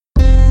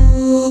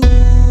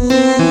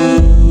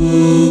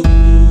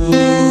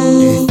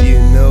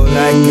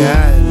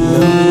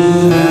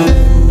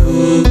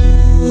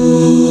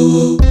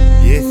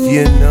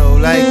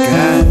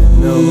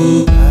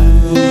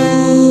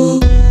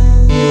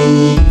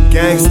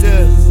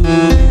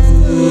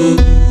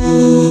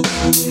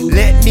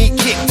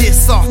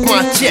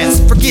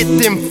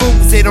get them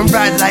fools, they don't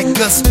ride like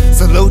us.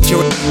 So load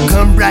your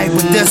come ride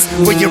with us.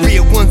 Where your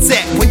real ones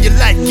at when your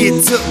life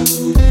gets took.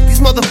 These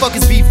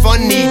motherfuckers be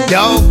funny,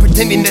 dawg,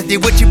 pretending that they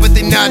with you but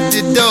they not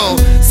the dog.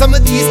 Some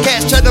of these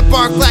cats try to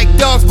bark like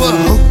dogs, but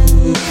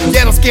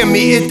yeah, don't scare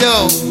me, it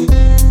don't.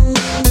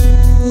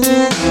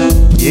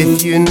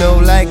 If you know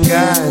like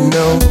I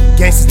know,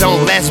 gangsters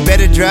don't last,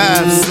 better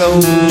drive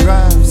slow,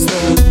 drive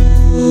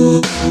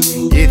slow.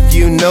 If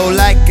you know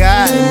like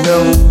I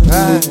know,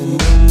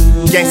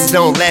 gangsters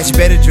don't last,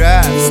 better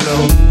drive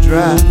slow,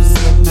 drive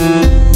slow.